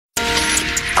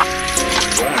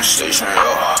the station,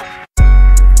 yeah.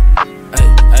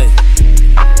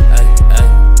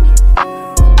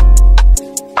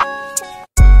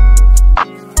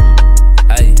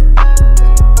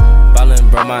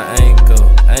 Bro, my ankle,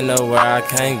 ain't nowhere I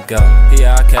can't go.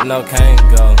 Yeah, I can't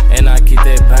go, and I keep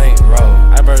that bankroll.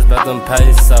 IceBirds bout them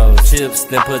pesos, chips,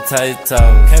 then potatoes.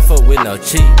 Can't fuck with no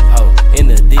cheap hoe, in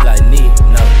the D like need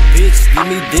no. Bitch, give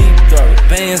me deep throat.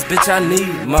 Fans, bitch, I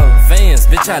need more. Fans,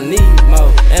 bitch, I need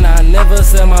more. And I never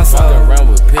sell my soul. Walk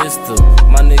around with pistol,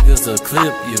 my niggas will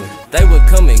clip you. They would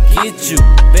come and get you,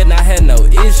 bet I had no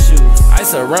issues.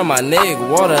 Ice around my neck,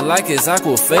 water like it's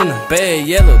Aquafina. Bad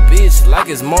yellow bitch like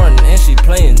it's Martin and she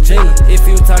playin' Gina. If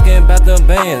you talking about the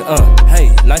band,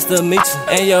 hey, nice to meet you.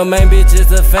 And your main bitch is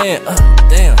a fan,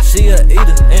 damn, she a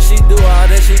eater. And she do all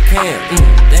that she can,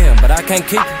 damn, but I can't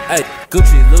keep it. Hey,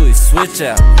 Gucci Louis switch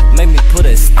out, make me put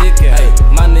a stick out. Hey,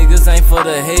 my niggas ain't for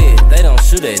the head, they don't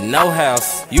shoot at no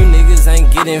house. You niggas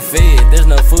ain't getting fed, there's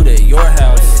no food at your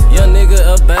house. Young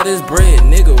nigga about his bread,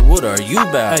 nigga, what are you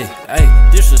about?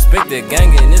 Hey, disrespect the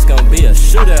gang and it's gon' be a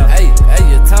shootout. Hey,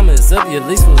 your time is up, your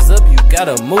lease was up, you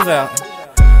gotta move out.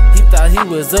 He thought he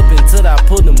was up until I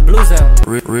pulled them blues out.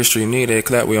 Real street need that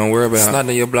clap, we don't worry about. Slide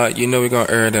in your block, you know we gon'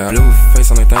 air it out. Blue face,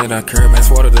 only thing that I care about. I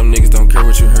swear to them niggas don't care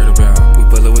what you heard about. We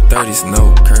pull up with 30s,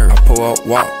 no curve. I pull out,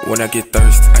 walk when I get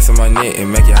thirsty. Ice on my neck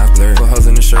and make your eyes blurry. Put hoes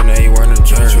in the shirt and they ain't wearing the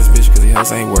jersey. Trust bitch cause these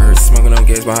hoes ain't words. Smoking on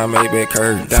gas behind Maybach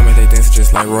curtains. Diamond they dance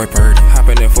just like Roy Purdy. Hop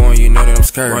in that phone, you know that I'm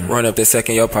scared. Run up that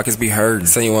second, your pockets be hurt.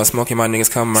 Say you want smoking, my niggas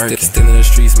come murky. Still in the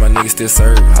streets, my niggas still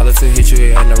serve. Holla to hit you,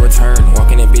 it ain't no return.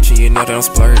 Walking that bitch and you know that I'm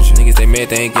splurging. Niggas they mad,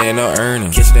 they ain't getting no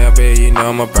earning. Catch down bad, you know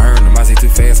I'ma burn them. I say too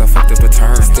fast, I fucked up a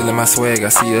turn. Still in my swag, I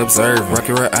see you observing.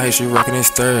 Rockin' red ice, you rockin' it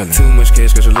sterling. Too much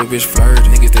cash cause your little bitch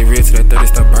flirting. Niggas they real till that 30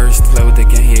 start bursting. Play with the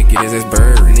gang, he'll get his ass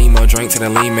buried. Need more drink till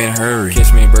that lean man hurry.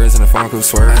 Catch me in birds in the farm crew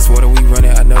swerve. That's water we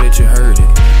running, I know that you heard it.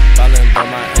 Ballin' by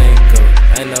my ankle,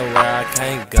 ain't nowhere I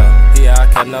can't go. Yeah, I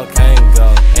can't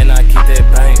go, and I keep that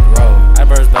bankroll.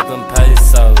 IceBirds bout them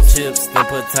pesos, chips, then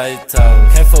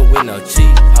potatoes. Can't fuck with no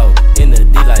cheap hoe, in the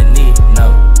D like need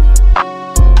no.